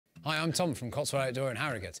Hi, I'm Tom from Cotswold Outdoor in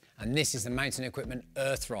Harrogate, and this is the Mountain Equipment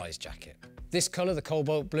Earthrise jacket. This colour, the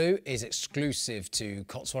cobalt blue, is exclusive to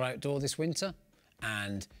Cotswold Outdoor this winter,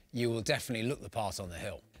 and you will definitely look the part on the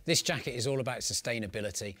hill. This jacket is all about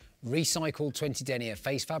sustainability. Recycled 20 denier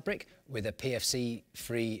face fabric with a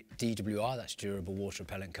PFC-Free DWR, that's durable water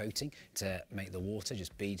repellent coating, to make the water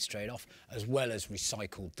just bead straight off, as well as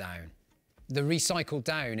recycled down. The recycled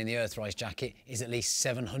down in the Earthrise jacket is at least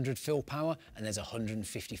 700 fill power, and there's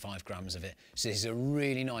 155 grams of it. So this is a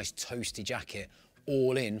really nice toasty jacket,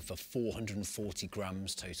 all in for 440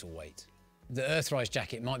 grams total weight. The Earthrise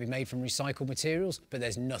jacket might be made from recycled materials, but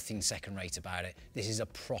there's nothing second rate about it. This is a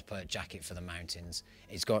proper jacket for the mountains.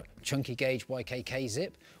 It's got chunky gauge YKK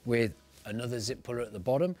zip with another zip puller at the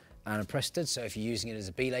bottom and a press stud, so if you're using it as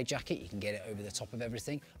a belay jacket, you can get it over the top of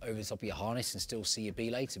everything, over the top of your harness, and still see your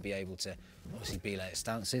belay to be able to obviously belay at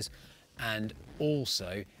stances. And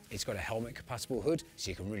also, it's got a helmet compatible hood,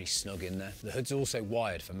 so you can really snug in there. The hood's also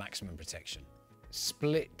wired for maximum protection.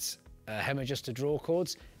 Split hem adjuster draw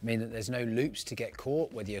cords mean that there's no loops to get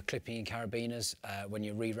caught, whether you're clipping your carabiners when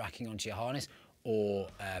you're re-racking onto your harness, or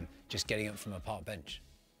just getting up from a park bench.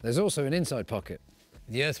 There's also an inside pocket.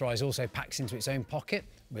 The Earthrise also packs into its own pocket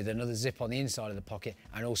with another zip on the inside of the pocket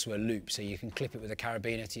and also a loop, so you can clip it with a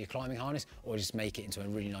carabiner to your climbing harness or just make it into a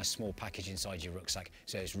really nice small package inside your rucksack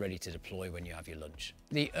so it's ready to deploy when you have your lunch.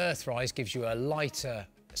 The Earthrise gives you a lighter,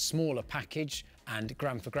 smaller package and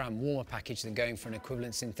gram for gram warmer package than going for an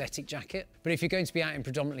equivalent synthetic jacket. But if you're going to be out in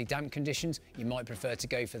predominantly damp conditions, you might prefer to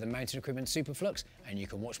go for the Mountain Equipment Superflux, and you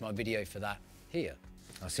can watch my video for that here.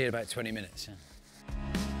 I'll see you in about 20 minutes.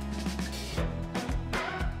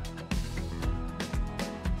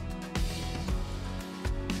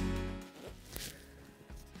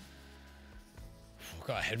 I've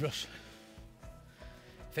got a head rush.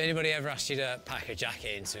 If anybody ever asked you to pack a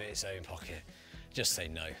jacket into its own pocket, just say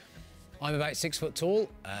no. I'm about 6 foot tall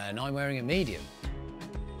and I'm wearing a medium.